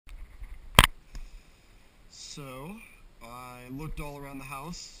So I looked all around the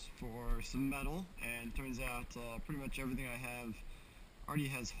house for some metal, and turns out pretty much everything I have already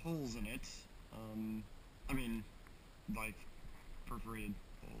has holes in it. I mean, like perforated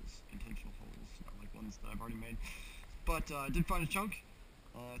holes, intentional holes, not like ones that I've already made. But I did find a chunk.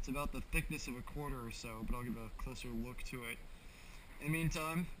 It's about the thickness of a quarter or so, but I'll give a closer look to it. In the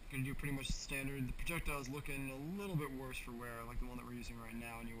meantime, I'm going to do pretty much the standard. The projectile is looking a little bit worse for wear, like the one that we're using right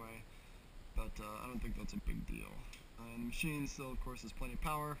now anyway. But I don't think that's a big deal. The machine still, of course, has plenty of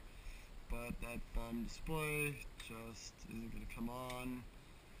power, but that bottom display just isn't going to come on.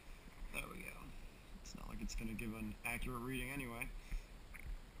 There we go. It's not like it's going to give an accurate reading anyway.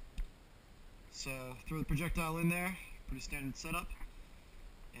 So throw the projectile in there, pretty standard setup,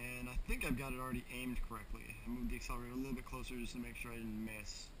 and I think I've got it already aimed correctly. I moved the accelerator a little bit closer just to make sure I didn't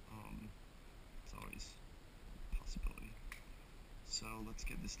miss. It's always a possibility. So let's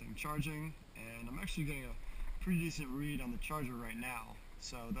get this thing charging, and I'm actually getting a pretty decent read on the charger right now.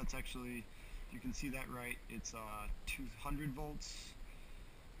 So that's actually, you can see that right, it's 200 volts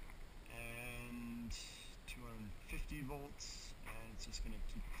and 250 volts, and it's just going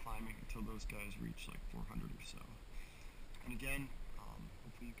to keep climbing until those guys reach like 400 or so. And again,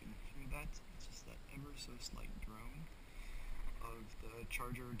 hopefully you can hear that. It's just that ever so slight drone of the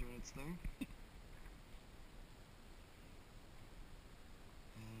charger doing its thing.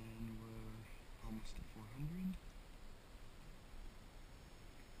 And we're almost at 400.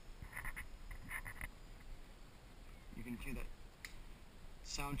 You can hear that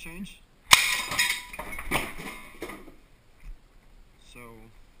sound change. So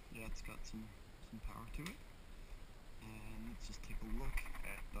yeah, it's got some power to it. And let's just take a look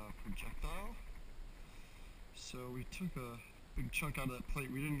at the projectile. So we took a big chunk out of that plate.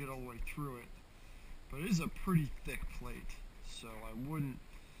 We didn't get all the way through it, but it is a pretty thick plate. So I wouldn't,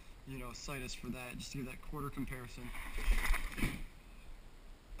 cite us for that. Just to give that quarter comparison.